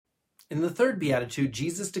In the third beatitude,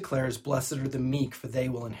 Jesus declares, "Blessed are the meek, for they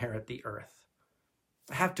will inherit the earth."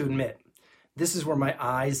 I have to admit, this is where my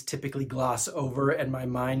eyes typically gloss over and my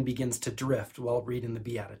mind begins to drift while reading the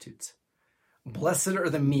Beatitudes. Blessed are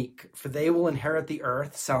the meek, for they will inherit the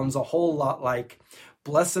earth sounds a whole lot like,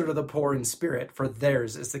 blessed are the poor in spirit, for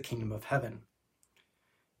theirs is the kingdom of heaven.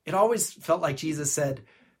 It always felt like Jesus said,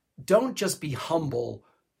 don't just be humble,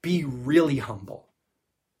 be really humble.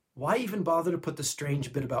 Why even bother to put the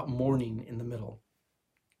strange bit about mourning in the middle?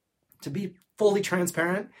 To be fully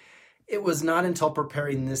transparent, it was not until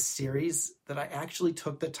preparing this series that I actually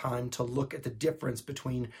took the time to look at the difference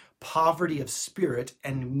between poverty of spirit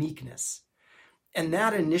and meekness. And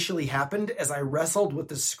that initially happened as I wrestled with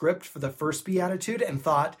the script for the first beatitude and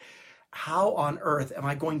thought, how on earth am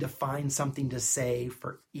I going to find something to say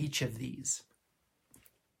for each of these?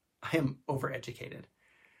 I am overeducated.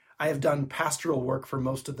 I have done pastoral work for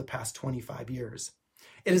most of the past 25 years.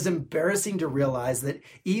 It is embarrassing to realize that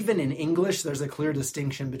even in English, there's a clear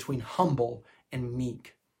distinction between humble and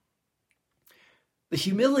meek. The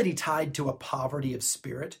humility tied to a poverty of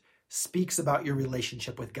spirit speaks about your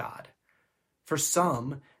relationship with God. For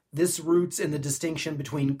some, this roots in the distinction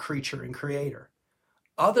between creature and creator.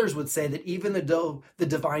 Others would say that even though the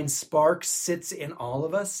divine spark sits in all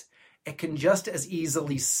of us, it can just as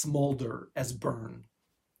easily smolder as burn.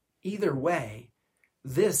 Either way,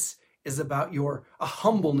 this is about a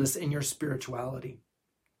humbleness in your spirituality.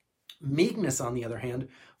 Meekness, on the other hand,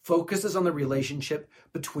 focuses on the relationship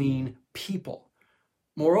between people.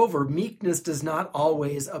 Moreover, meekness does not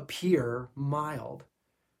always appear mild.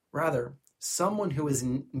 Rather, someone who is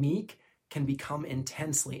meek can become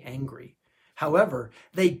intensely angry. However,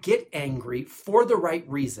 they get angry for the right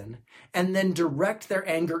reason and then direct their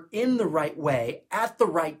anger in the right way at the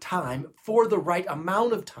right time for the right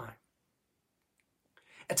amount of time.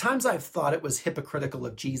 At times I've thought it was hypocritical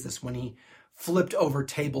of Jesus when he flipped over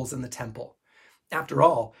tables in the temple. After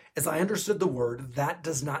all, as I understood the word, that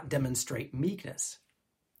does not demonstrate meekness.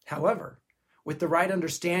 However, with the right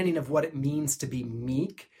understanding of what it means to be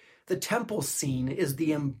meek, the temple scene is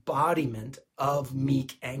the embodiment of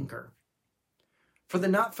meek anger. For the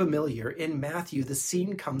not familiar, in Matthew, the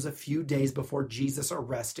scene comes a few days before Jesus'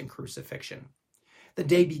 arrest and crucifixion. The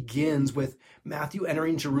day begins with Matthew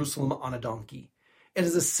entering Jerusalem on a donkey. It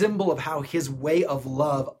is a symbol of how his way of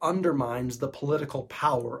love undermines the political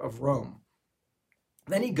power of Rome.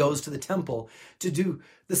 Then he goes to the temple to do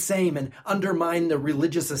the same and undermine the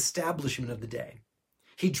religious establishment of the day.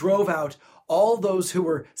 He drove out all those who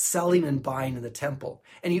were selling and buying in the temple,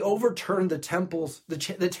 and he overturned the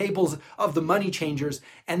tables of the money changers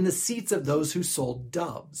and the seats of those who sold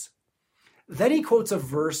doves. Then he quotes a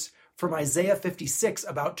verse from Isaiah 56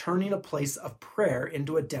 about turning a place of prayer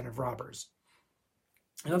into a den of robbers.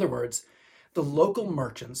 In other words, the local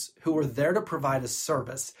merchants who were there to provide a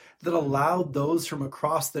service that allowed those from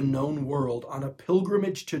across the known world on a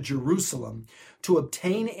pilgrimage to Jerusalem to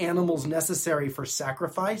obtain animals necessary for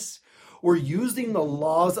sacrifice were using the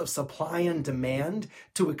laws of supply and demand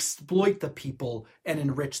to exploit the people and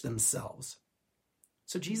enrich themselves.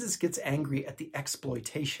 So Jesus gets angry at the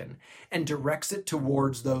exploitation and directs it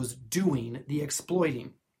towards those doing the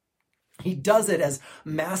exploiting. He does it as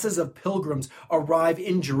masses of pilgrims arrive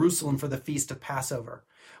in Jerusalem for the feast of Passover.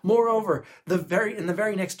 Moreover, in the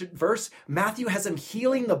very next verse, Matthew has him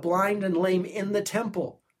healing the blind and lame in the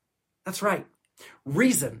temple. That's right.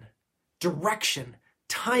 Reason, direction,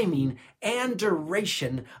 timing, and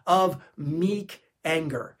duration of meek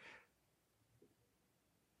anger.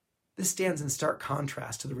 This stands in stark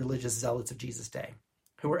contrast to the religious zealots of Jesus' day,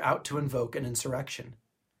 who were out to invoke an insurrection.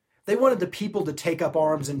 They wanted the people to take up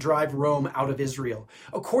arms and drive Rome out of Israel.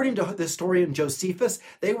 According to the historian Josephus,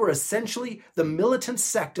 they were essentially the militant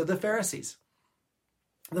sect of the Pharisees.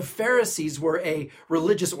 The Pharisees were a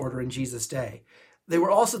religious order in Jesus' day. They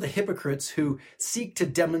were also the hypocrites who seek to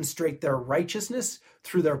demonstrate their righteousness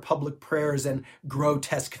through their public prayers and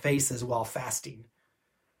grotesque faces while fasting.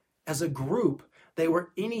 As a group, they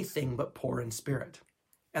were anything but poor in spirit,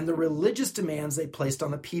 and the religious demands they placed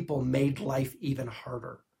on the people made life even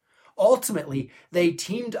harder. Ultimately, they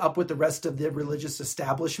teamed up with the rest of the religious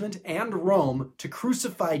establishment and Rome to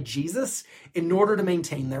crucify Jesus in order to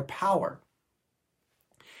maintain their power.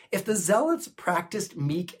 If the zealots practiced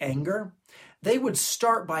meek anger, they would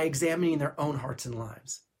start by examining their own hearts and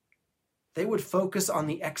lives. They would focus on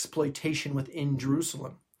the exploitation within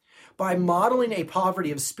Jerusalem. By modeling a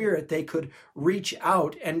poverty of spirit, they could reach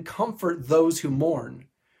out and comfort those who mourn.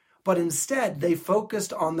 But instead, they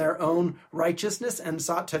focused on their own righteousness and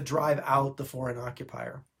sought to drive out the foreign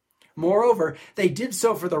occupier. Moreover, they did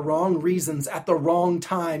so for the wrong reasons at the wrong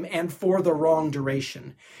time and for the wrong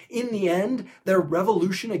duration. In the end, their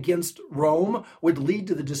revolution against Rome would lead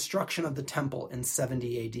to the destruction of the temple in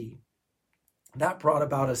 70 AD. That brought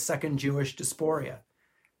about a second Jewish diaspora.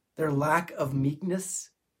 Their lack of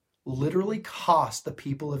meekness literally cost the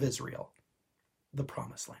people of Israel the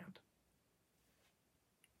promised land.